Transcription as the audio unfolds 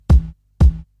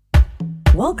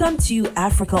Welcome to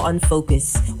Africa on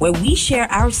Focus, where we share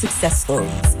our success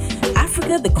stories.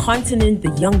 Africa, the continent,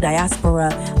 the young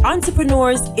diaspora,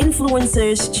 entrepreneurs,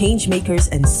 influencers, change makers,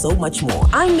 and so much more.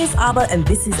 I'm Miss Abba, and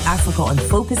this is Africa on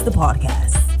Focus, the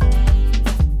podcast.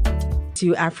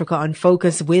 To Africa on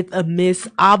Focus with Miss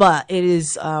Abba. It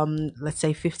is, let's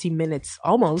say 15 minutes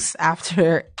almost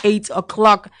after 8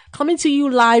 o'clock, coming to you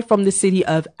live from the city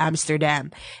of Amsterdam.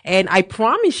 And I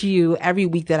promise you every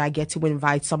week that I get to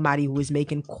invite somebody who is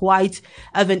making quite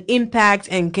of an impact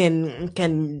and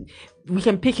we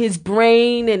can pick his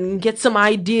brain and get some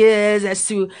ideas as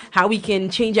to how we can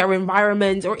change our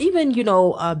environment or even,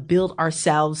 build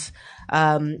ourselves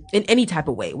in any type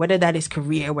of way, whether that is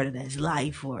career, whether that is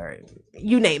life, or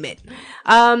you name it.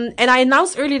 And I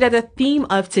announced earlier that the theme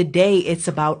of today, it's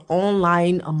about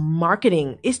online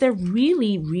marketing. Is there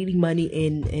really money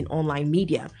in online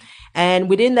media? And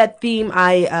within that theme,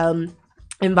 I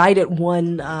invited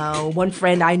one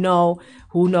friend I know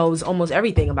who knows almost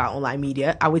everything about online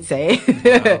media, I would say.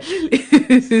 Wow.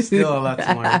 Still a lot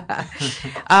to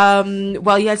learn.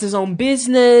 Well, he has his own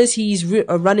business. He's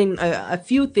running a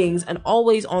few things and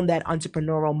always on that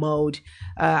entrepreneurial mode.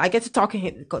 I get to talk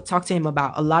to him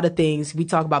about a lot of things. We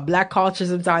talk about Black culture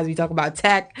sometimes. We talk about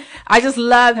tech. I just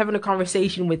love having a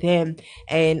conversation with him.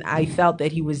 And I felt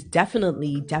that he was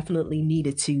definitely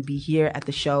needed to be here at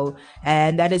the show.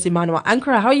 And that is Emanuel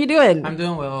Ankrah. How are you doing? I'm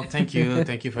doing well. Thank you.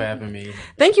 Thank you for having me.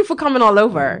 Thank you for coming all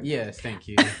over. Yes, thank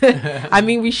you. I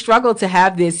mean, we struggled to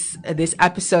have this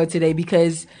episode today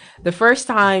because the first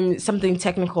time something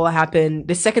technical happened,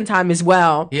 the second time as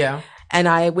well. Yeah. And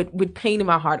I, with pain in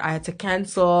my heart, I had to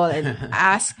cancel and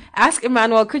ask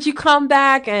Emanuel, could you come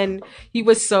back? And he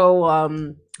was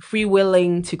so free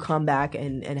willing to come back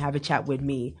and have a chat with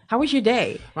me. How was your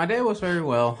day? My day was very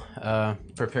well.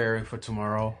 Preparing for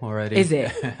tomorrow already. Is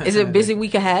it? Is it a busy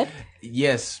week ahead?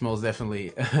 Yes, most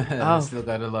definitely. Oh. Still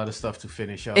got a lot of stuff to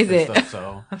finish up Is and it? stuff.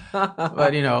 So,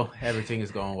 but everything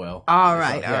is going well. All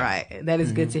right. That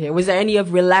is good to hear. Was there any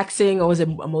of relaxing or was it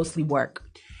mostly work?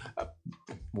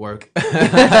 Work.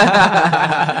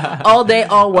 All day,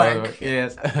 all work.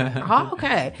 Yes. Oh,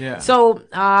 okay. Yeah. So,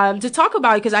 to talk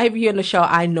about, because I have you on the show,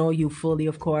 I know you fully,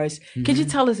 of course. Could you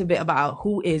tell us a bit about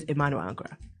who is Emanuel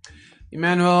Ankrah? I'm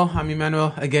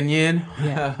Emanuel, a Ghanaian,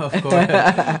 Yeah. of course,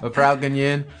 a proud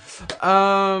Ghanaian.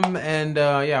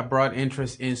 Broad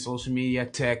interest in social media,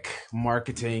 tech,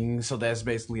 marketing. So that's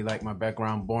basically like my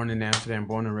background. Born in Amsterdam,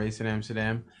 born and raised in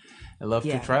Amsterdam. I love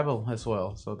to travel as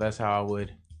well. So that's how I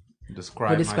would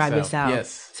describe myself. yourself.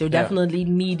 Yes. So definitely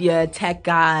media, tech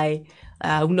guy,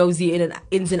 who knows the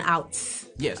ins and outs.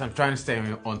 Yes, I'm trying to stay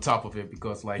on top of it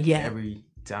because every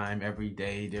time, every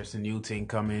day, there's a new thing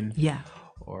coming. Yeah.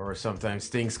 Or sometimes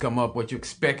things come up, what you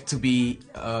expect to be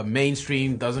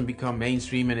mainstream doesn't become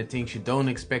mainstream, and the things you don't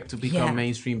expect to become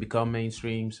mainstream become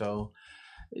mainstream. So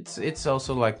it's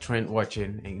also like trend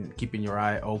watching and keeping your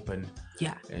eye open.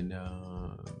 Yeah. And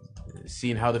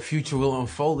seeing how the future will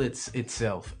unfold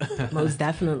itself. Most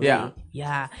definitely. Yeah.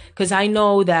 Yeah. Because I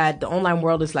know that the online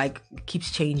world is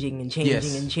keeps changing and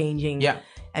changing and changing. Yeah.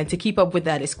 And to keep up with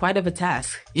that is quite of a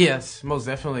task. Yes, most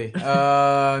definitely.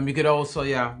 You could also,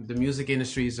 the music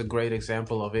industry is a great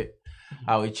example of it,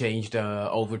 how it changed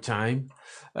over time.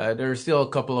 There are still a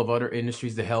couple of other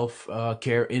industries, the health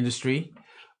care industry,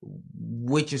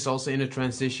 which is also in a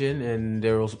transition, and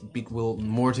there will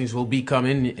more things will be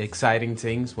coming, exciting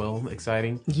things. Well,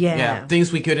 exciting. Yeah.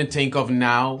 Things we couldn't think of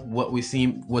now. What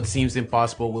seems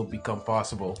impossible will become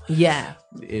possible. Yeah.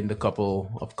 In the couple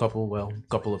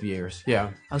of years. Yeah.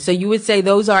 Oh, so you would say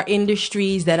those are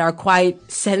industries that are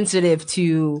quite sensitive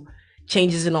to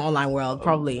changes in the online world,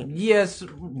 probably. Yes,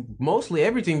 mostly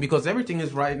everything, because everything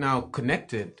is right now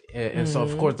connected. And so,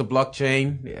 of course, the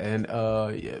blockchain, and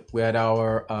we had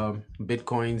our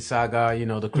Bitcoin saga,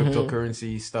 the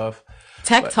cryptocurrency stuff.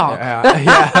 Tech talk.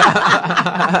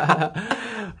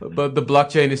 But the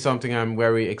blockchain is something I'm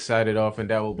very excited of, and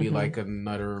that will be like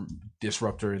another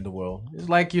disruptor in the world. It's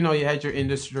like, you had your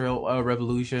industrial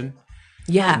revolution.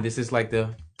 Yeah. And this is like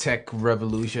the tech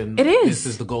revolution. It is. This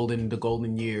is the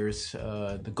golden years,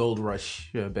 the gold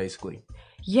rush, basically.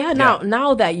 Yeah.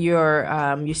 Now that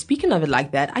you're speaking of it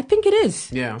like that, I think it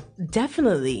is. Yeah.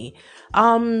 Definitely.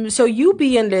 So you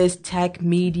being this tech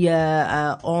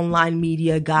media, online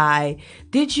media guy,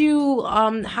 did you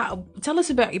tell us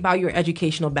about your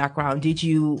educational background? Did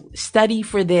you study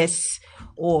for this,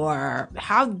 or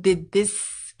how did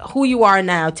who you are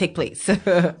now take place? So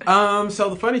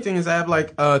the funny thing is I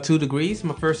have 2 degrees.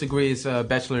 My first degree is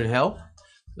Bachelor in Health.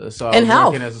 So I And was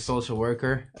health. working as a social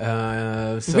worker.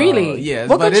 So, Really? yes.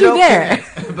 What but got it you all there?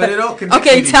 but it all connects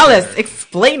Okay, with each tell other. us.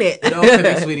 Explain it. It all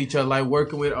connects with each other, like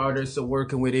working with artists or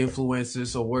working with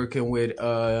influencers or working with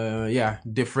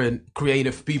different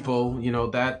creative people.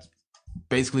 That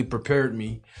basically prepared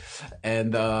me.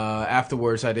 And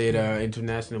afterwards I did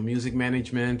international music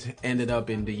management, ended up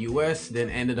in the US, then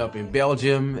ended up in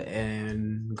Belgium,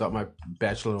 and got my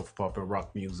bachelor of pop and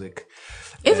rock music.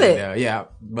 Is And, it? yeah,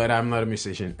 but I'm not a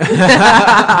musician.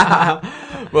 Well,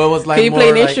 it was like, Can you play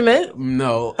an more like- instrument?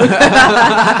 No. No.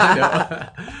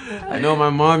 I know my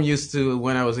mom used to,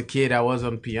 when I was a kid, I was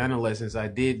on piano lessons. I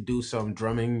did do some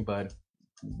drumming, but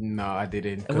no, I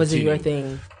didn't. It wasn't your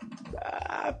continue. thing.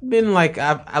 I've been like,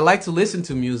 I like to listen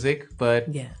to music,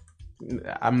 but Yeah.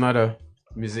 I'm not a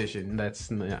musician. That's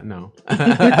no.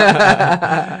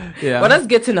 Yeah. Well, that's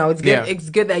good to know. It's good. Yeah. It's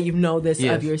good that you know this of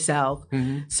Yes. yourself.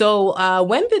 Mm-hmm. So,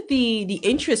 when did the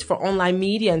interest for online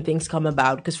media and things come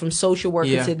about? Because from social worker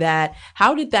Yeah. to that,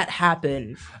 how did that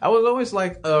happen? I was always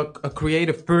like a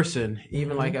creative person,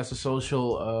 even Mm-hmm. like as a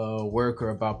social worker,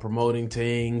 about promoting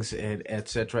things and et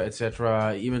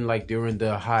cetera, even like during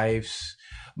the Hives,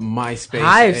 MySpace.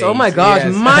 Hives. Oh my age. gosh,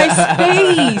 Yes.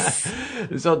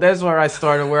 MySpace. So that's where I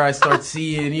start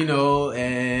seeing,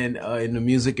 and in the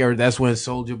music era, that's when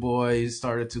Soulja Boy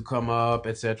started to come up,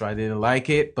 etc. I didn't like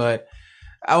it, but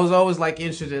I was always like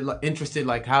interested,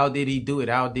 like how did he do it?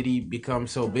 How did he become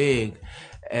so big?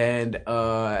 And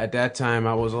at that time,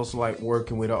 I was also like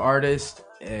working with an artist,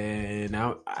 and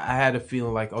I had a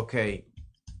feeling like, okay,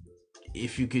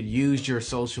 if you could use your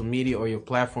social media or your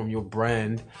platform, your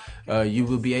brand, you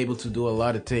will be able to do a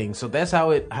lot of things. So that's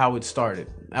how it started.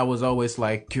 I was always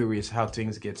like curious how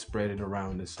things get spreaded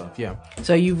around and stuff. Yeah.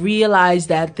 So you realized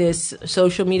that this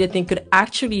social media thing could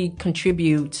actually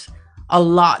contribute a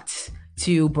lot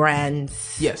to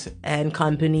brands, Yes. and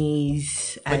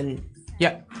companies, and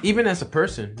Yeah. Even as a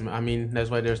person, I mean, that's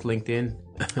why there's LinkedIn.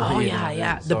 oh You yeah, know,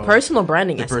 yeah, so the personal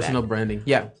branding the aspect. personal branding.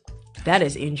 Yeah. That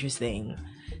is interesting.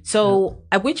 So,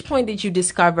 at which point did you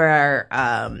discover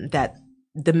that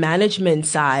the management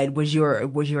side was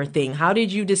your thing? How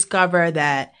did you discover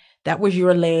that was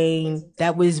your lane?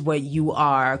 That was what you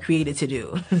are created to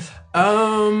do?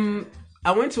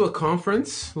 I went to a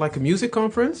conference, like a music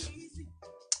conference,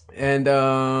 and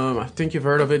I think you've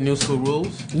heard of it, New School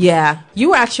Rules. Yeah,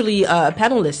 you were actually a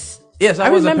panelist. Yes,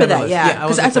 I was a remember that. panelist. Yeah, I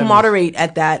was because I had to panelist. moderate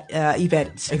at that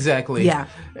event. Exactly. Yeah.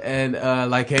 And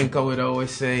like Henko would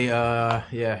always say,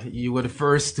 you were the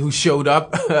first who showed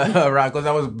up, right? Because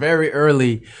I was very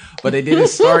early, but they didn't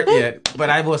start yet. But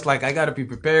I was like, I got to be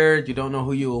prepared. You don't know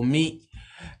who you will meet.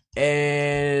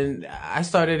 And I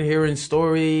started hearing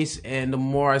stories, and the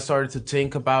more I started to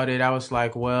think about it, I was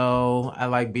like, well, I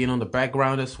like being on the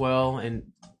background as well, and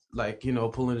like,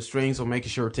 pulling the strings or making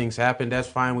sure things happen. That's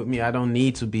fine with me. I don't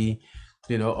need to be,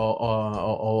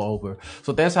 all over.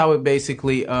 So that's how it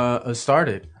basically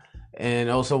started. And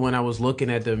also when I was looking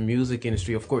at the music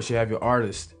industry, of course you have your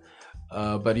artists,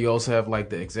 but you also have like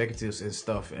the executives and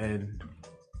stuff. And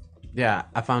yeah,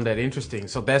 I found that interesting.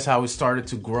 So that's how it started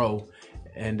to grow.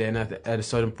 And then at a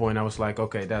certain point, I was like,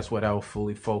 okay, that's what I will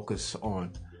fully focus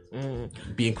on,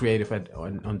 being creative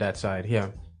on that side.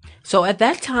 Yeah. So at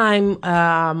that time,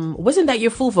 wasn't that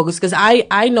your full focus? Because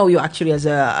I know you actually as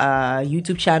a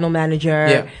YouTube channel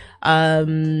manager.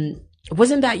 Yeah.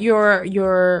 Wasn't that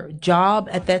your job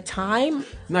at that time?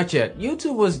 Not yet.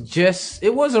 YouTube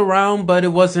it was around, but it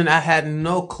wasn't, I had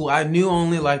no clue. I knew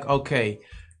only like, okay,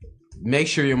 make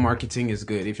sure your marketing is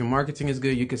good. If your marketing is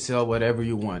good, you can sell whatever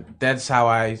you want. That's how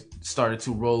I started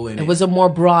to roll in. It was a more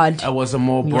broad. It was a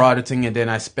more broader thing, and then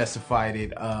I specified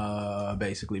it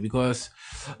basically because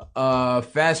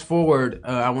fast forward,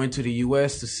 I went to the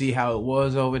US to see how it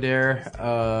was over there.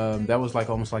 That was like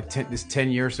almost like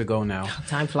 10 years ago now.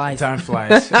 Time flies. Time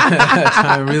flies.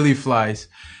 Time really flies.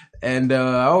 And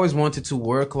I always wanted to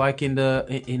work like in the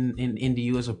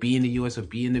US or be in the US or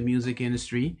be in the music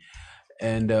industry.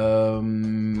 And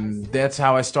that's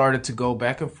how I started to go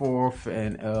back and forth,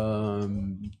 and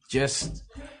that's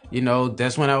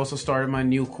when I also started my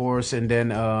new course, and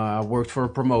then I worked for a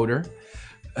promoter,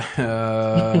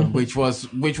 which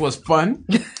was fun,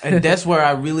 and that's where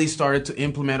I really started to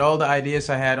implement all the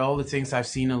ideas I had, all the things I've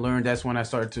seen and learned. That's when I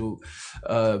started to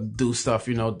do stuff,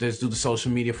 just do the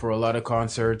social media for a lot of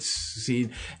concerts,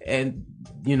 and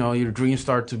your dreams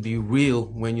start to be real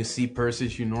when you see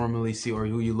persons you normally see or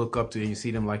who you look up to, and you see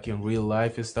them like in real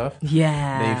life and stuff.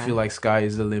 Yeah. Then you feel like sky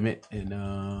is the limit, and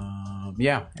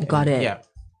Got it. Yeah.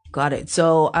 Got it.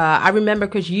 So I remember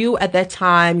because you at that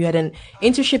time you had an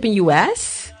internship in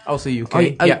US. Also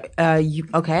UK.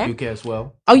 Okay. UK as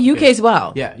well. Oh, UK as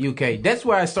well. Yeah, UK. That's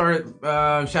where I started.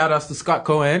 Shout outs to Scott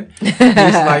Cohen. He's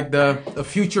like a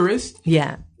futurist.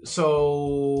 Yeah.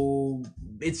 So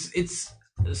it's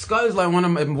Scott is like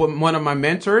one of my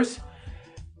mentors.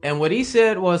 And what he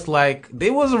said was like, they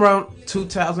was around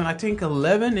 2000, I think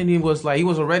 11, and he was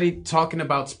already talking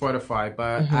about Spotify,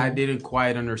 but I didn't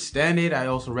quite understand it. I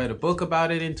also read a book about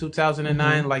it in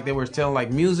 2009. Like they were telling,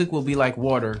 like, music will be like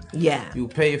water. Yeah. You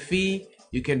pay a fee,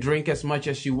 you can drink as much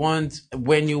as you want,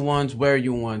 when you want, where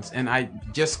you want. And I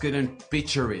just couldn't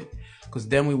picture it. Because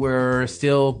then we were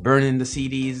still burning the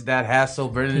CDs, that hassle,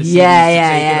 burning the CDs to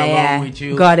take it along with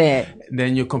you. Got it.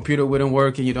 Then your computer wouldn't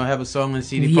work and you don't have a song on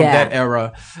CD from that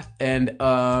era. And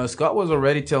Scott was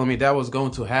already telling me that was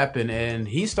going to happen. And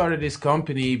he started his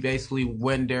company basically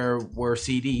when there were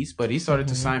CDs, but he started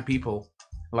to sign people.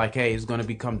 Like, hey, it's going to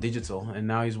become digital. And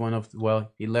now he's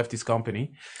he left his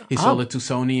company. He sold it to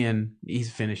Sony and he's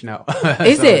finished now.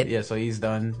 Is it? Yeah, so he's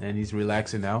done and he's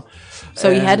relaxing now. So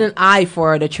he had an eye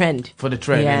for the trend.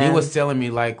 And he was telling me,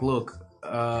 like, look,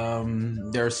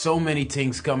 there are so many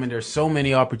things coming. There's so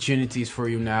many opportunities for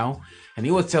you now. And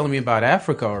he was telling me about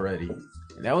Africa already.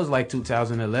 And that was like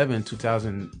 2011,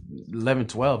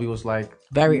 12. He was like...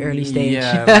 Very early stage.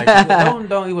 Yeah, like,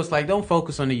 he was like, don't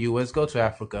focus on the US, go to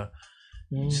Africa.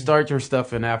 Start your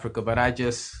stuff in Africa, but I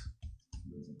just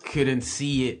couldn't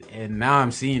see it, and now I'm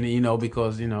seeing it,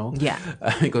 because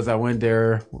because I went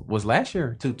there last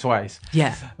year twice,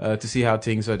 to see how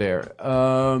things are there.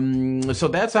 So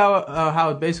that's how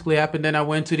it basically happened. Then I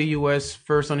went to the US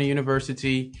first on a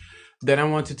university. Then I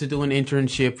wanted to do an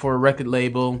internship for a record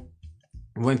label.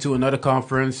 Went to another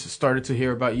conference, started to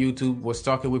hear about YouTube, was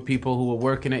talking with people who were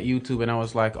working at YouTube, and I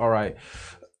was like, all right,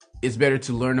 it's better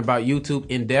to learn about YouTube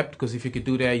in depth, because if you could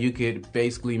do that, you could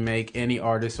basically make any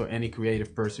artist or any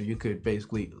creative person, you could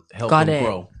basically help them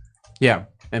grow. Yeah,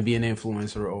 and be an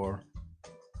influencer or...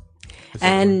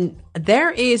 And there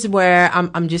is where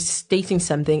I'm just stating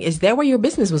something. Is there where your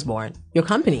business was born? Your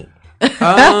company?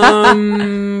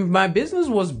 My business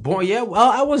was born. Yeah, well,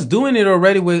 I was doing it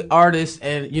already with artists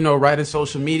and, writing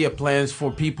social media plans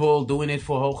for people, doing it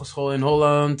for Hogeschool in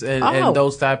Holland and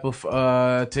those type of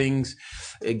things.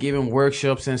 Giving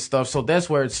workshops and stuff. So that's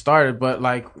where it started. But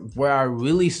like where I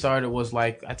really started was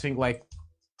like, I think like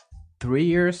 4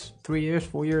 years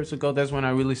ago. That's when I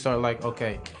really started like,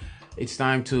 okay, it's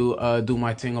time to do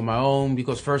my thing on my own,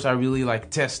 because first I really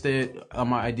like tested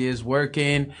my ideas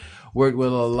working, worked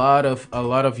with a lot of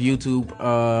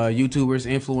YouTubers,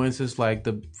 influencers, like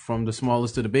from the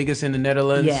smallest to the biggest in the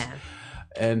Netherlands. Yeah.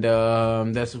 And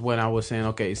that's when I was saying,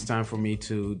 okay, it's time for me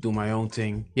to do my own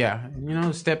thing. Yeah,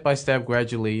 step by step,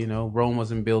 gradually. Rome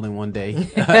wasn't built in one day.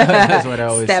 That's what I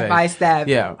always say. Step by step.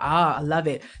 Yeah. I love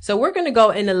it. So we're going to go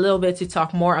in a little bit to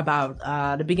talk more about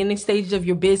the beginning stages of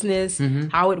your business,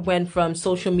 how it went from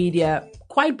social media,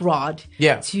 quite broad,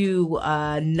 to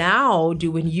now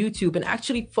doing YouTube and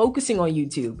actually focusing on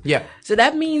YouTube. Yeah. So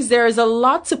that means there's a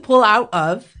lot to pull out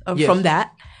from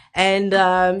that. And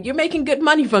you're making good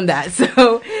money from that.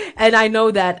 So, and I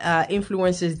know that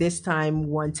influencers this time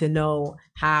want to know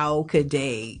how could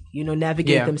they,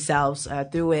 navigate themselves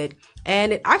through it.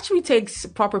 And it actually takes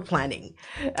proper planning.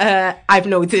 I've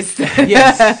noticed.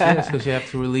 Yes, because you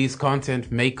have to release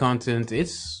content, make content.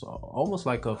 It's almost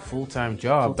like a full-time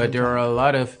job. But there are a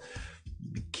lot of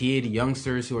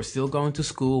youngsters who are still going to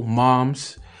school,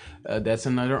 moms. That's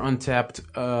another untapped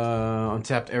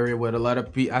area where a lot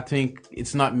of people, I think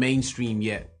it's not mainstream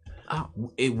yet.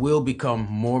 It will become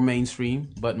more mainstream,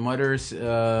 but mothers,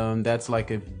 that's like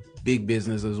a big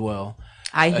business as well.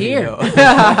 I hear.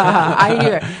 I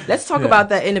hear. Let's talk about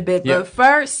that in a bit. But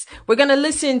first, we're going to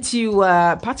listen to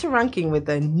Patoranking with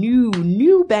a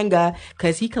new banger,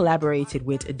 because he collaborated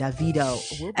with Davido.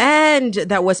 And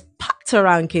that was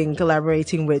Patoranking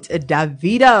collaborating with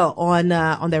Davido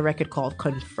on their record called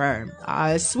Confirm.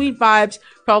 Sweet vibes,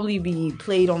 probably be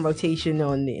played on rotation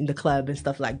in the club and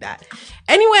stuff like that.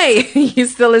 Anyway, you're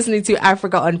still listening to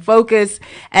Africa on Focus.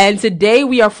 And today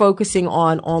we are focusing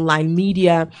on online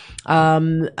media,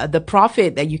 the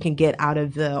profit that you can get out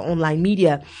of the online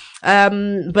media.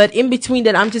 But in between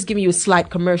that, I'm just giving you a slight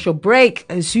commercial break.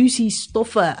 Suzy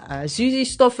Stoffe. Suzy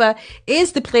Stoffe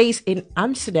is the place in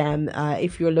Amsterdam,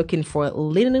 if you're looking for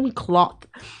linen cloth.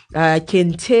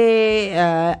 Kente,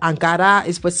 Ankara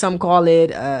is what some call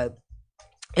it,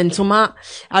 and Toma,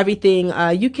 everything.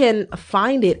 You can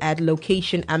find it at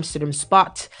Location Amsterdam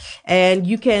Spot, and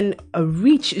you can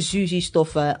reach Suzy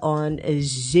Stoffe on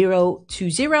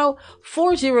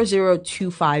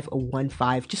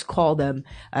 020-400-2515. Just call them.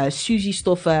 Suzy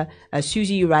Stoffe,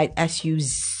 Suzy, you write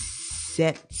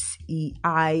Suzeia.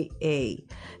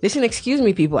 Listen, excuse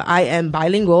me, people. I am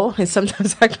bilingual and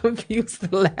sometimes I confuse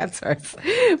the letters.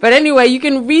 But anyway, you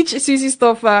can reach Susie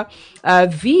Stoffa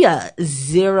via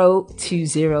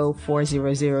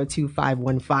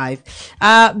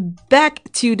 020-400-2515. Back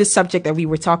to the subject that we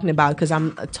were talking about, because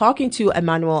I'm talking to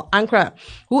Emanuel Ankrah,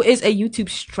 who is a YouTube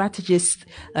strategist,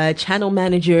 channel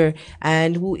manager,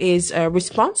 and who is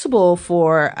responsible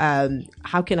for,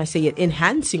 how can I say it,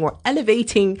 enhancing or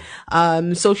elevating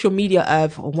social media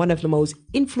of one of the most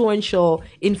influential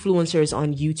influencers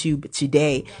on YouTube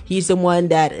today. He's the one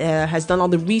that has done all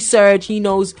the research. He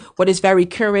knows what is very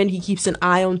current. He keeps an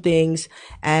eye on things,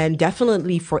 and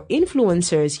definitely for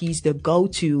influencers, he's the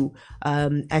go-to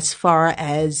as far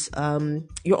as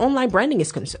your online branding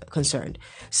is concerned.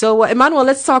 So, Emmanuel,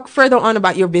 let's talk further on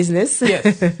about your business.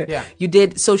 Yes, yeah. You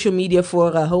did social media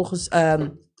for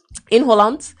in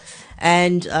Holland.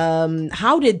 And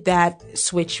how did that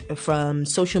switch from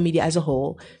social media as a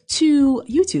whole to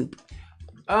YouTube?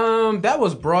 That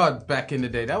was broad back in the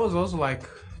day. That was also like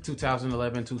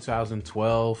 2011,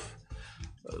 2012.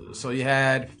 So you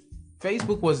had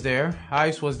Facebook was there,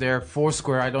 Hives was there,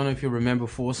 Foursquare. I don't know if you remember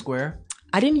Foursquare.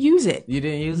 I didn't use it. You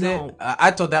didn't use it?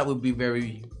 I thought that would be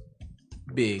very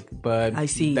big, but I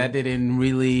see that didn't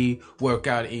really work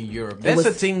out in Europe. That's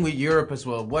the thing with Europe as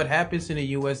well. What happens in the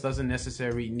US doesn't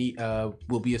necessarily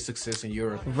will be a success in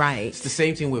Europe. Right. It's the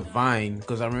same thing with Vine,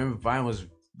 because I remember Vine was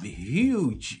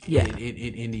huge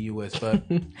in the US, but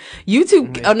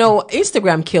YouTube,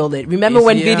 Instagram killed it. Remember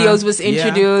when videos was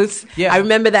introduced? Yeah. I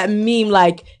remember that meme,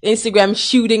 like Instagram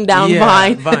shooting down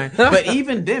Vine. But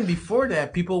even then, before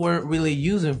that, people weren't really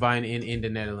using Vine in the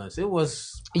Netherlands. It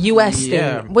was US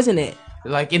thing, wasn't it?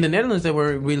 Like in the Netherlands, they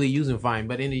weren't really using Vine,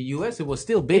 but in the US, it was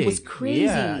still big. It was crazy.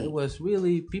 Yeah, it was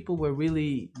really, people were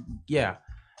really,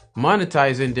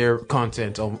 monetizing their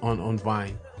content on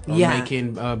Vine.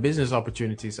 Making business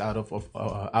opportunities out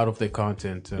of their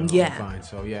content on Vine.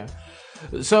 So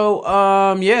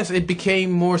yes, it became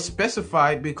more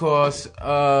specified because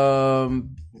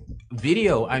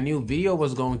video. I knew video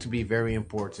was going to be very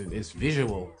important. It's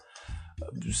visual.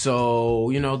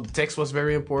 So, the text was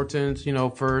very important,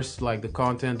 first, like the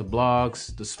content, the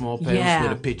blogs, the small posts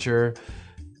with a picture.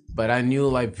 But I knew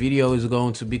like video is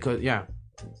going to, because,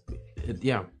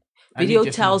 Video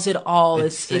tells it all.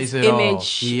 It's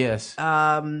image, yes,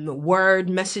 word,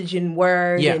 message in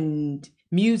word, and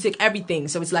music, everything.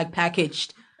 So it's like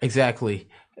packaged. Exactly.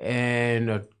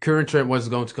 And current trend what's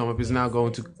going to come up is now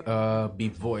going to be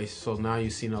voice. So now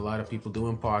you've seen a lot of people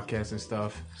doing podcasts and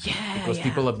stuff. Because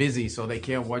people are busy, so they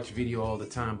can't watch video all the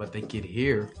time, but they can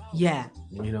hear.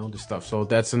 The stuff. So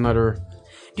that's another.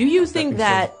 Do you think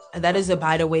that is a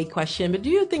by the way question? But do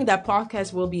you think that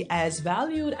podcast will be as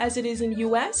valued as it is in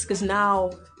US? Because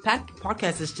now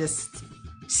podcast is just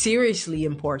seriously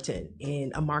important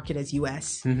in a market as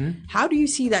US. Mm-hmm. How do you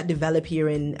see that develop here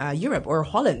in Europe or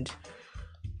Holland?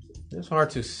 It's hard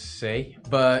to say,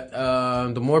 but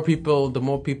the more people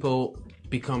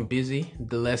become busy,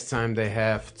 the less time they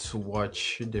have to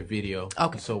watch the video.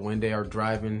 Okay. So when they are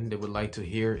driving, they would like to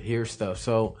hear stuff.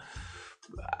 So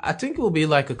I think it will be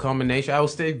like a combination. I will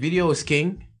say video is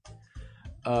king.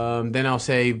 Then I'll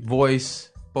say voice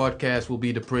podcast will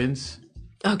be the prince.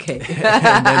 Okay.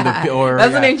 And then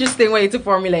that's an interesting way to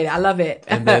formulate it. I love it.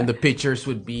 And then the pictures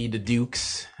would be the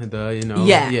dukes.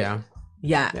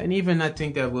 Yeah. And even I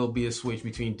think that will be a switch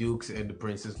between dukes and the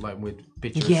princes, like with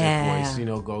pictures and voice,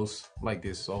 goes like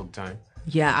this all the time.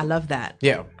 Yeah, I love that.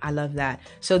 Yeah. I love that.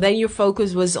 So then your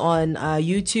focus was on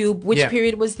YouTube. Which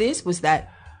period was this? Was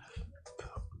that?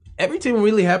 Everything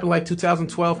really happened like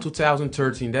 2012,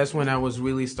 2013. That's when I was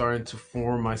really starting to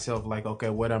form myself like,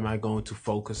 okay, what am I going to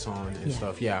focus on and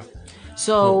stuff. Yeah.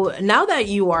 So now that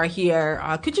you are here,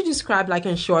 could you describe like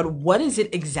in short, what is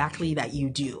it exactly that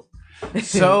you do?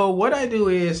 So what I do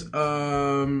is,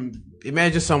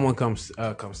 imagine someone comes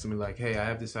to me like, hey, I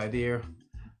have this idea.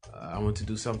 I want to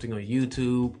do something on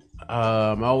YouTube.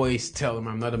 I always tell them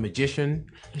I'm not a magician.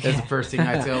 That's the first thing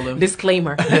I tell them.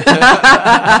 Disclaimer.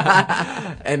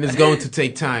 And it's going to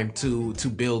take time to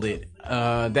build it.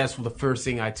 That's the first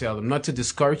thing I tell them. Not to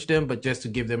discourage them, but just to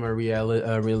give them a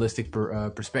realistic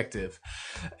perspective.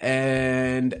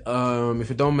 And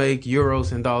if it don't make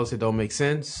euros and dollars, it don't make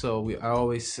sense. So I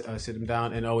always sit them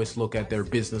down and always look at their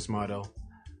business model.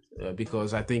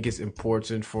 Because I think it's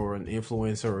important for an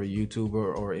influencer or a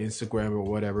YouTuber or Instagram or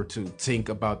whatever to think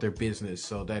about their business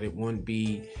so that it wouldn't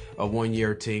be a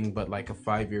 1-year thing, but like a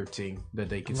 5-year thing that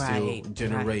they can still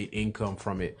generate income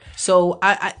from it. So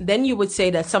then you would say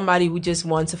that somebody who just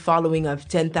wants a following of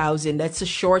 10,000, that's a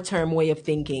short-term way of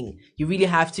thinking. You really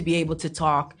have to be able to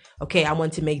talk, okay, I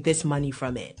want to make this money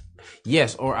from it.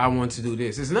 Yes, or I want to do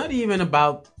this. It's not even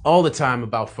about all the time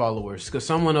about followers, because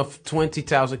someone of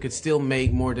 20,000 could still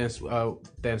make more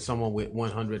than someone with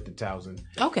 100,000.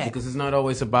 Okay. Because it's not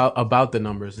always about the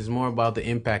numbers. It's more about the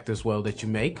impact as well that you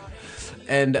make.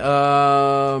 And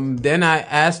then I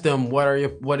asked them,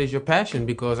 what is your passion?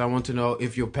 Because I want to know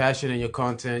if your passion and your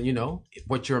content,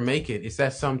 what you're making. Is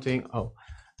that something? Oh,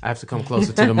 I have to come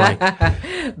closer to the mic.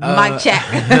 Mic check.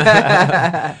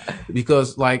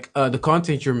 Because the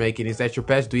content you're making, is that your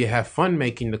passion? Do you have fun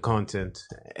making the content?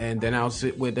 And then I'll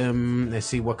sit with them and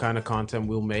see what kind of content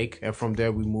we'll make. And from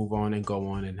there, we move on and go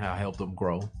on and I'll help them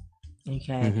grow.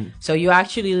 Okay. So you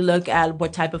actually look at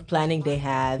what type of planning they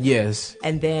have. Yes.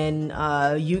 And then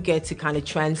you get to kind of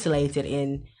translate it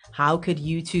in how could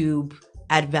YouTube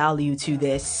add value to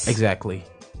this. Exactly.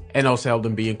 And also help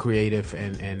them being creative.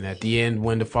 And at the end,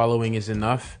 when the following is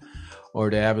enough or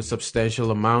they have a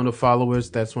substantial amount of followers,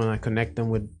 that's when I connect them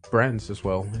with brands as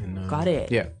well. And, Got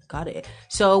it. Yeah. Got it.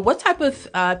 So what type of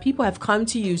people have come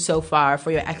to you so far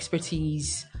for your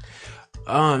expertise?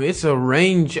 It's a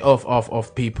range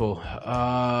of people.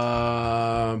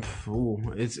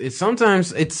 It's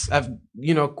sometimes I've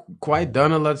quite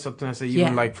done a lot. Sometimes I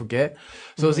even forget.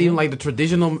 So it's even like the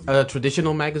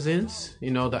traditional magazines. The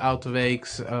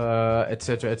Autoweeks,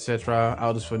 etc.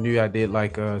 Ouders van Nu. I did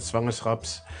like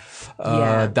zwangerschaps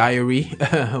diary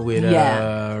with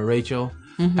Rachel.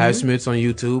 Huismuts on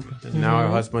YouTube. Now her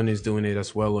husband is doing it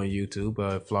as well on YouTube,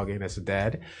 vlogging as a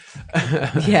dad.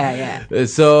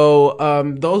 So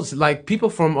those people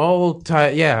from all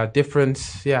different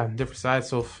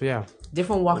sides of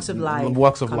different walks of life.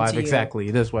 Walks of life,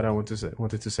 exactly. That's what I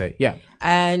wanted to say. Yeah.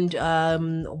 And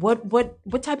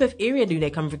what type of area do they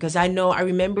come from? Because I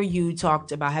remember you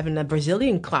talked about having a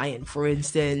Brazilian client, for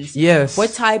instance. Yes.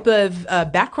 What type of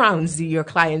backgrounds do your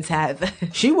clients have?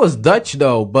 She was Dutch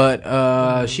though,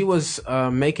 but she was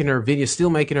still making her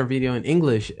video in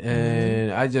English,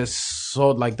 and I just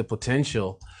saw the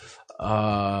potential,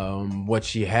 what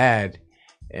she had.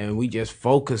 And we just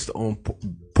focused on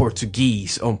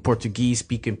Portuguese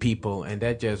speaking people. And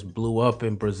that just blew up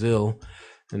in Brazil.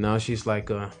 And now she's like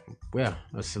a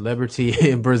celebrity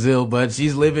in Brazil, but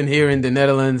she's living here in the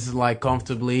Netherlands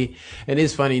comfortably. And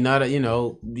it's funny,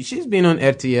 she's been on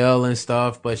RTL and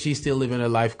stuff, but she's still living her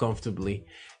life comfortably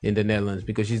in the Netherlands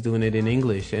because she's doing it in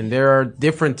English. And there are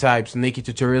different types. Nikki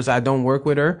Tutorials, I don't work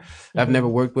with her. I've never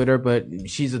worked with her, but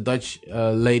she's a Dutch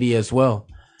lady as well.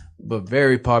 But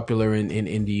very popular in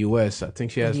the US. I think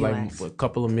she has a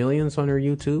couple of millions on her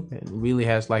YouTube and really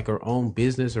has her own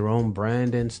business, her own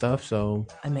brand and stuff. So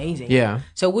amazing. Yeah.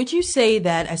 So would you say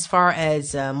that as far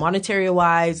as monetary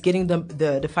wise, getting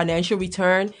the financial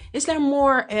return, is there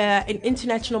more in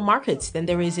international markets than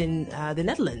there is in the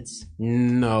Netherlands?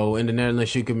 No, in the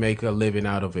Netherlands you can make a living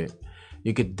out of it.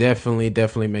 You could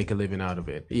definitely make a living out of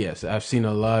it. Yes, I've seen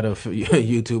a lot of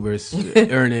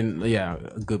YouTubers earning,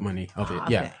 good money of it.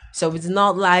 Okay. Yeah. So it's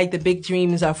not like the big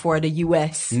dreams are for the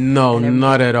US. No,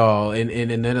 not at all. In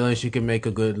the Netherlands, you can make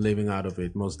a good living out of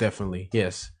it. Most definitely.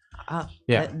 Yes.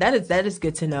 That is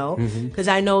good to know, because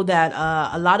I know that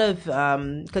a lot of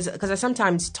because I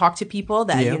sometimes talk to people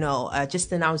that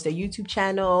just announced their YouTube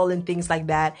channel and things like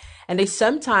that, and they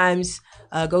sometimes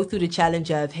go through the challenge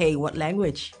of, hey, what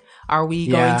language are we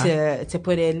going to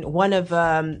put in? One of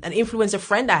an influencer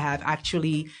friend I have,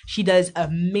 actually, she does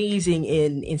amazing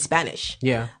in Spanish.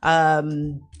 Yeah.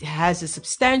 Has a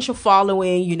substantial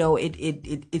following.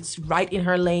 It's right in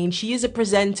her lane. She is a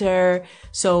presenter,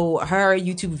 so her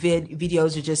YouTube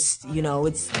videos are just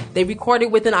they record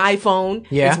it with an iPhone.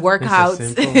 Yeah, it's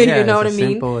workouts. You know what I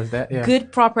mean? Simple as that. Yeah.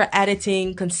 Good proper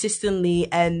editing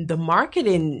consistently, and the market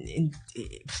in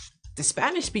the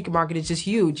Spanish speaking market is just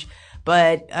huge.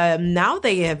 But now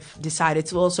they have decided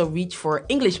to also reach for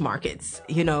English markets.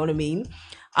 You know what I mean?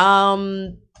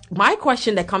 My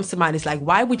question that comes to mind is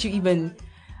why would you even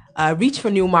reach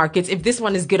for new markets if this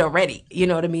one is good already? You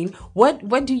know what I mean?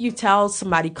 What do you tell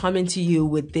somebody coming to you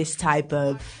with this type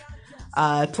of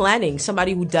planning?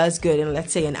 Somebody who does good in,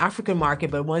 let's say, an African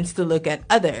market but wants to look at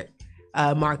other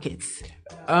markets.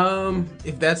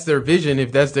 If that's their vision,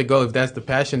 if that's their goal, if that's the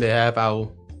passion they have,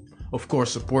 I'll of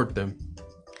course support them.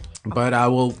 But I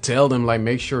will tell them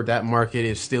make sure that market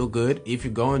is still good. If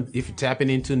you're tapping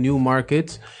into new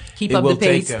markets, keep up the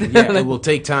pace. It will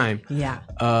take time. Yeah.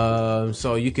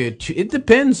 So it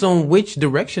depends on which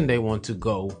direction they want to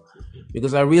go,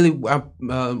 because I'm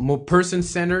more person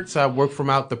centered. So I work from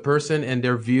out the person and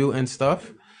their view and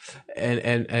stuff,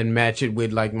 and match it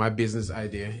with my business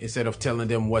idea instead of telling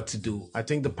them what to do. I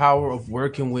think the power of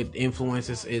working with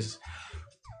influencers is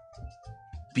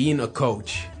being a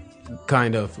coach.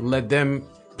 Kind of let them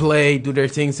play, do their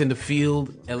things in the field,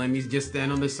 and let me just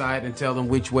stand on the side and tell them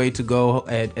which way to go,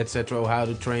 etc., how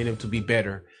to train them to be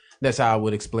better. That's how I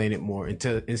would explain it more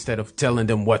instead of telling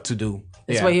them what to do.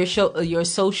 That's where your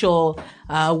social,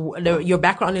 your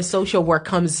background in social work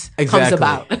comes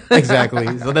about.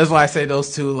 Exactly. So that's why I say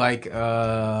those two, like,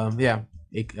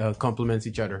 it complements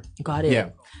each other. Got it. Yeah.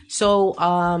 So,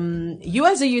 you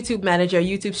as a YouTube manager,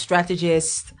 YouTube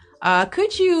strategist, how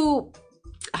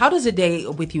does a day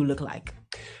with you look like?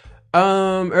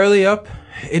 Early up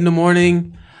in the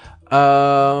morning,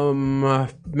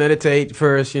 meditate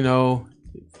first,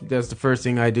 that's the first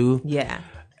thing I do. Yeah.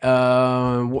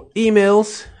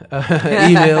 Emails,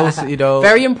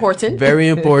 very important. Very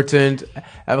important.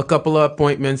 I have a couple of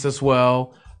appointments as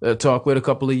well. Talk with a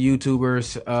couple of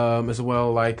YouTubers as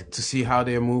well, like to see how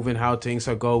they're moving, how things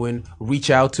are going. Reach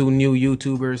out to new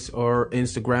YouTubers or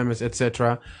Instagrammers,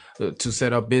 etc., to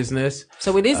set up business.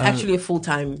 So it is actually a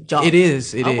full-time job. It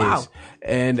is. Wow.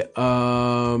 And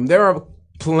there are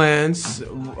plans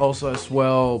also as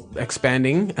well,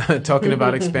 expanding, talking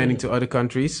about expanding to other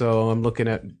countries. So I'm looking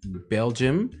at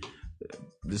Belgium.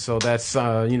 So that's,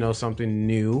 something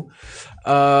new.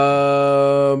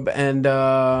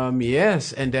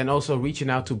 Yes. And then also reaching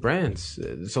out to brands.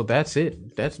 So that's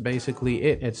it. That's basically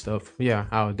it and stuff. Yeah.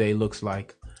 How a day looks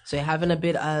like. So you're having a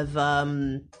bit of,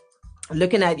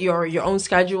 looking at your own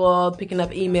schedule, picking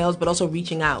up emails, but also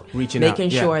making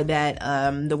sure that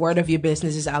the word of your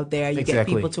business is out there. You get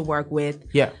people to work with,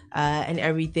 and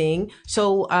everything.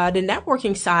 So the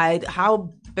networking side,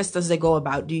 how best does it go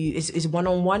about? Is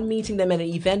one-on-one meeting them at an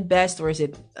event best, or is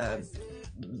it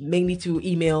mainly to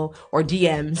email or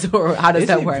DMs, or how does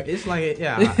that work? It's like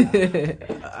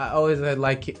I always had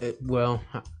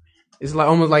it's like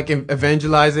almost like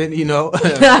evangelizing,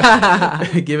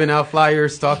 giving out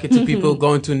flyers, talking to people,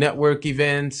 going to network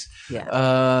events,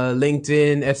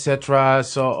 LinkedIn, etc.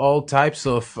 So all types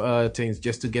of things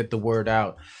just to get the word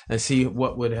out and see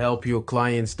what would help your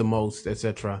clients the most,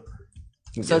 etc.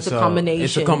 So it's a combination.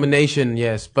 It's a combination,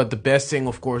 yes. But the best thing,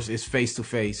 of course, is face to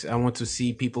face. I want to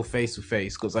see people face to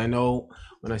face because I know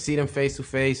when I see them face to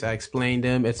face, I explain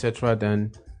them, etc.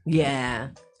 Then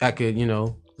I could,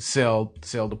 sell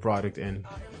the product and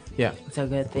it's a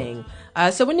good thing.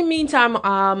 So in the meantime,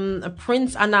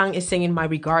 Prince Anang is saying my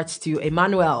regards to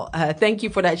Emanuel. Thank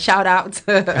you for that shout out.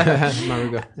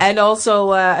 And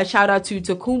also a shout out to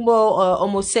Tokumbo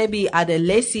Omosebi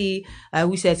Adelesi,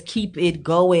 who says keep it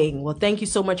going. Well, thank you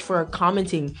so much for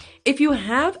commenting. If you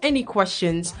have any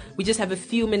questions, we just have a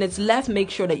few minutes left.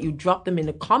 Make sure that you drop them in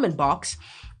the comment box.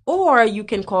 Or you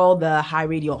can call the High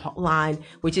Radio hotline,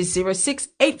 which is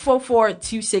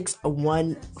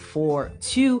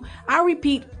 06-844-26142. I'll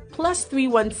repeat,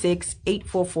 +316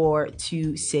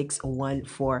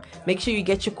 844-2614. Make sure you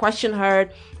get your question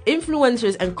heard.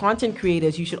 Influencers and content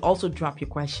creators, you should also drop your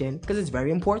question because it's very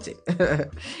important.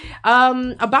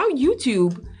 About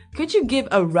YouTube, could you give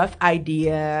a rough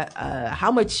idea how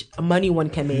much money one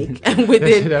can make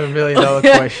within $1 million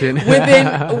question?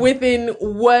 within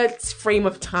what frame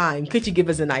of time? Could you give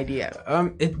us an idea?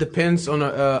 It depends on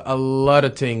a lot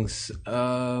of things.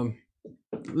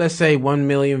 Let's say 1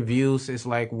 million views is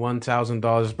like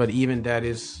 $1,000, but even that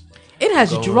is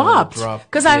has dropped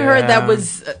because I heard that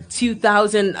was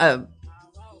 2000.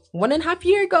 1.5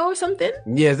 years ago or something.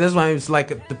 Yes, that's why it's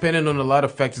like depending on a lot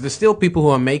of factors. There's still people who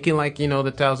are making like the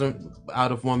 1,000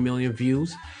 out of 1 million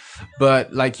views,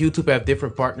 but like YouTube have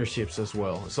different partnerships as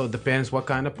well. So it depends what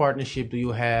kind of partnership do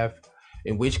you have,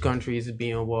 in which country is it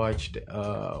being watched,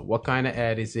 what kind of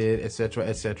ad is it, etc.,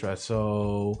 etc.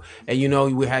 So and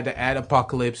we had the ad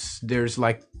apocalypse. There's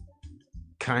like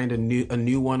kind of a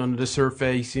new one under the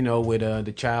surface, with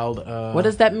the child. What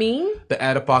does that mean? The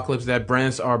ad apocalypse, that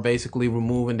brands are basically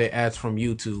removing their ads from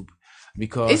YouTube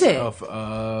because of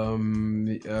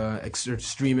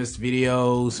extremist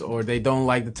videos, or they don't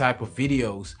like the type of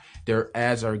videos their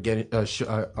ads are getting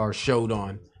are showed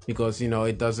on because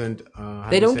it doesn't.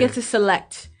 They don't get to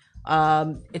select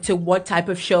to what type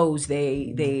of shows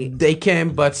they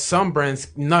can, but some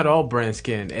brands, not all brands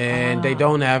can, and they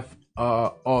don't have.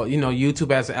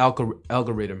 YouTube has an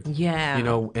algorithm.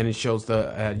 And it shows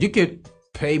the ad. You could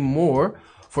pay more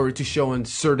for it to show in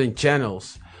certain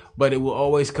channels, but it will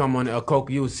always come on a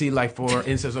Coke. You will see, like, for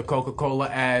instance, a Coca-Cola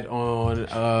ad on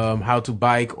how to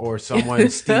bike or someone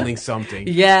stealing something.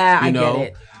 I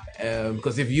get it.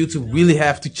 Because if YouTube really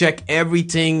have to check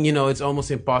everything, it's almost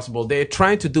impossible. They're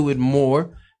trying to do it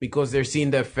more because they're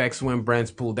seeing the effects when brands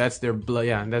pull. That's their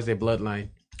blood. That's their bloodline.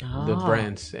 the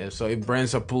brands. And so if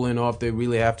brands are pulling off, they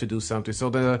really have to do something. So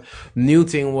the new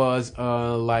thing was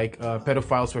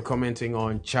pedophiles were commenting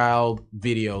on child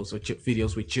videos or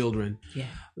videos with children. Yeah.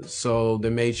 So they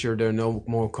made sure there are no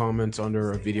more comments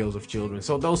under videos of children.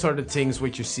 So those are the things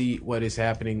which you see what is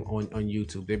happening on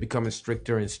YouTube. They're becoming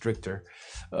stricter and stricter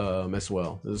as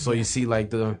well. So you see like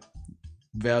the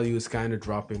value is kind of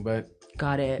dropping, but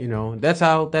got it. You know, that's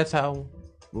how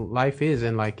life is,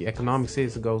 and like economics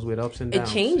is, it goes with ups and downs.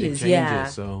 It changes, yeah.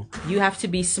 So you have to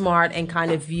be smart and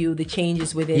kind of view the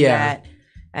changes within that.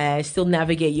 Still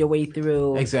navigate your way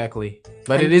through. Exactly.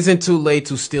 But it isn't too late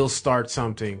to still start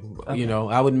something. Okay. You know,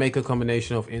 I would make a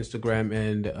combination of Instagram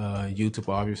and YouTube,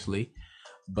 obviously.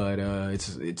 But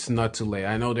it's not too late.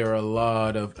 I know there are a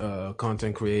lot of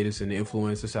content creators and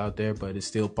influencers out there, but it's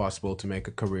still possible to make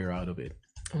a career out of it.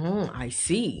 I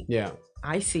see. Yeah.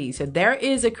 I see. So there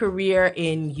is a career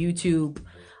in YouTube.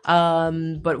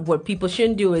 But what people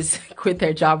shouldn't do is quit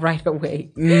their job right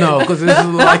away. No, because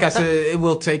like I said, it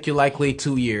will take you likely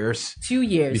 2 years. 2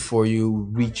 years before you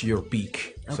reach your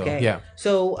peak. Okay. So, yeah.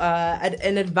 So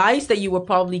an advice that you would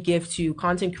probably give to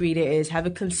content creator is have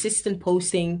a consistent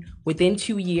posting within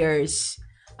 2 years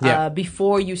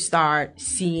before you start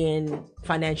seeing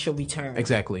financial return.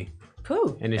 Exactly.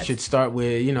 Cool. And it should start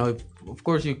with, you know, of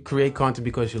course you create content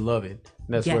because you love it.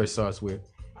 That's where it starts with.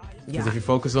 Because if you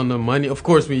focus on the money, of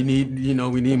course we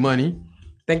need money.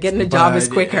 Then getting a job is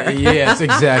quicker. Yes,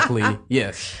 exactly.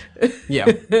 Yes. Yeah.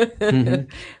 Mm-hmm.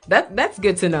 That's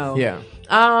good to know. Yeah.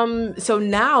 So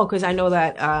now, because I know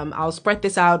that I'll spread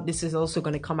this out. This is also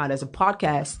going to come out as a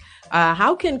podcast.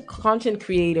 How can content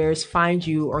creators find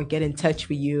you or get in touch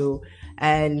with you?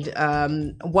 And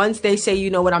once they say, you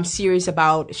know what, I'm serious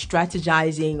about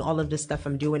strategizing all of the stuff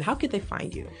I'm doing, how could they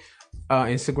find you?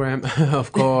 Instagram,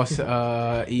 of course.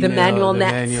 Email, the manual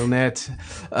net.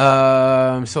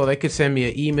 So they could send me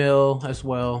an email as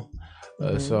well.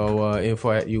 So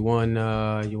info at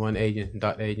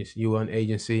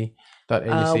unagency.agency.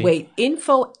 Wait,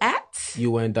 info at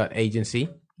un.agency.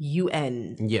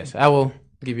 UN. Yes, I will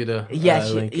give you the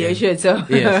link. You should. So,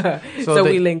 yes. So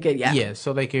we link it. Yeah. Yeah,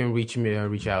 so they can reach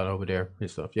out over there and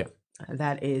stuff. Yeah.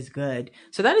 That is good.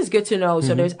 So that is good to know.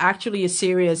 So there's actually a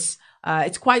serious.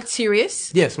 It's quite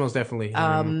serious. Yes, most definitely.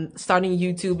 Starting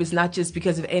YouTube is not just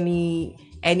because of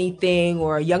anything,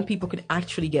 or young people could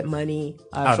actually get money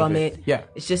from it. Yeah.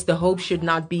 It's just the hope should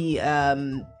not be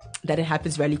that it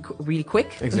happens really, really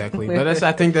quick. Exactly. But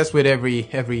I think that's with every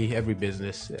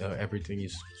business, everything you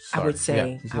start. I would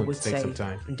say. Take some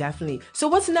time. Definitely. So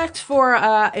what's next for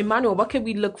Emanuel? What can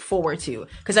we look forward to?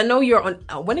 Because I know you're on.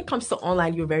 When it comes to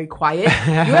online, you're very quiet.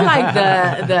 You're like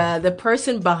the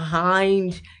person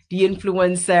behind the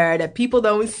influencer that people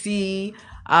don't see.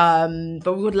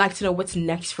 But we would like to know what's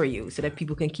next for you so that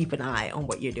people can keep an eye on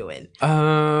what you're doing.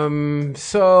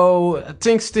 So I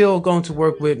think still going to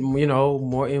work with,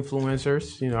 more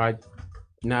influencers. I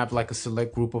now have like a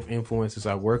select group of influencers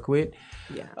I work with.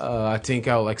 Yeah. I think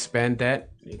I'll expand that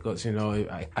because,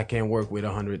 I can't work with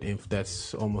 100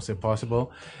 that's almost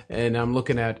impossible. And I'm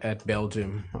looking at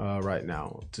Belgium right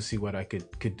now to see what I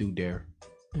could do there.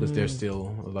 Because there's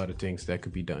still a lot of things that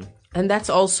could be done. And that's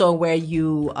also where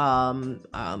you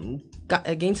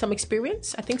gained some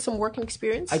experience, I think some working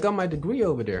experience. I got my degree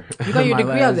over there. You got your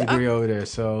degree over there.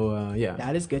 So, yeah.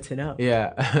 That is good to know.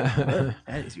 Yeah.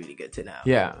 That is really good to know.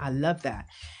 Yeah. I love that.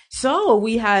 So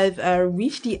we have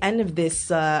reached the end of this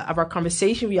of our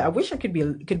conversation. I wish it could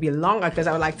be longer because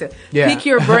I would like to pick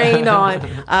your brain on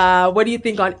what do you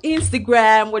think on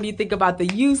Instagram? What do you think about the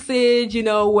usage?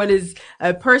 What is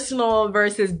personal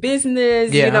versus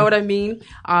business? Yeah. You know what I mean?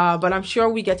 But I'm sure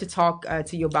we get to talk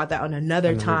to you about that on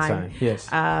another time. Yes.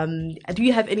 Do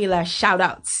you have any last shout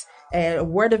outs? A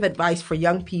word of advice for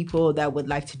young people that would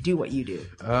like to do what you do?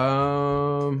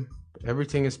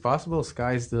 Everything is possible.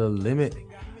 Sky's the limit.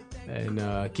 And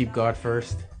keep God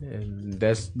first, and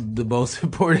that's the most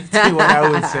important thing. What I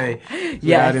would say.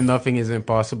 Without him, nothing is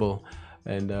impossible.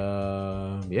 And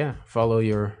follow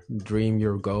your dream,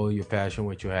 your goal, your passion,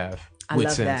 what you have. I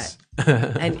love that.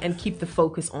 and keep the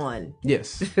focus on.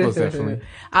 Yes, most definitely.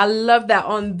 I love that.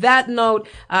 On that note,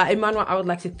 Emanuel, I would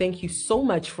like to thank you so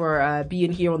much for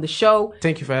being here on the show.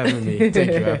 Thank you for having me.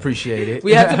 Thank you. I appreciate it.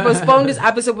 We had to postpone this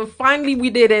episode, but finally we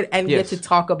did it and get to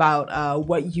talk about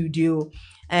what you do.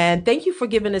 And thank you for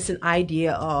giving us an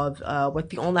idea of what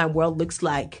the online world looks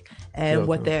like and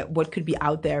what could be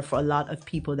out there for a lot of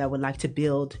people that would like to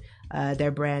build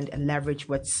their brand and leverage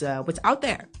what's out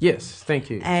there. Yes, thank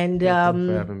you. And thank you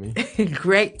for having me.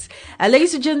 Great.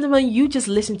 Ladies and gentlemen, you just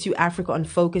listened to Africa on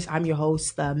Focus. I'm your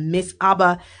host, Miss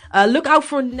Abba. Look out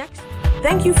for next...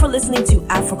 Thank you for listening to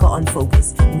Africa on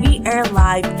Focus. We air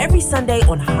live every Sunday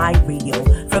on High Radio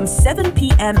from 7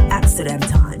 p.m. Amsterdam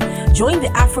time. Join the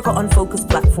Africa on Focus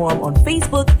platform on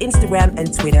Facebook, Instagram,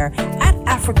 and Twitter at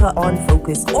Africa on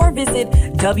Focus, or visit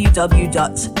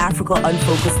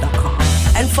www.africaonfocus.com.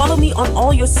 And follow me on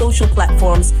all your social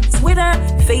platforms, Twitter,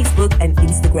 Facebook, and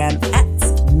Instagram at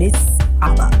Miss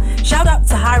Abba. Shout out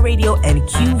to High Radio and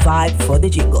Q Vibe for the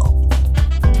jingle.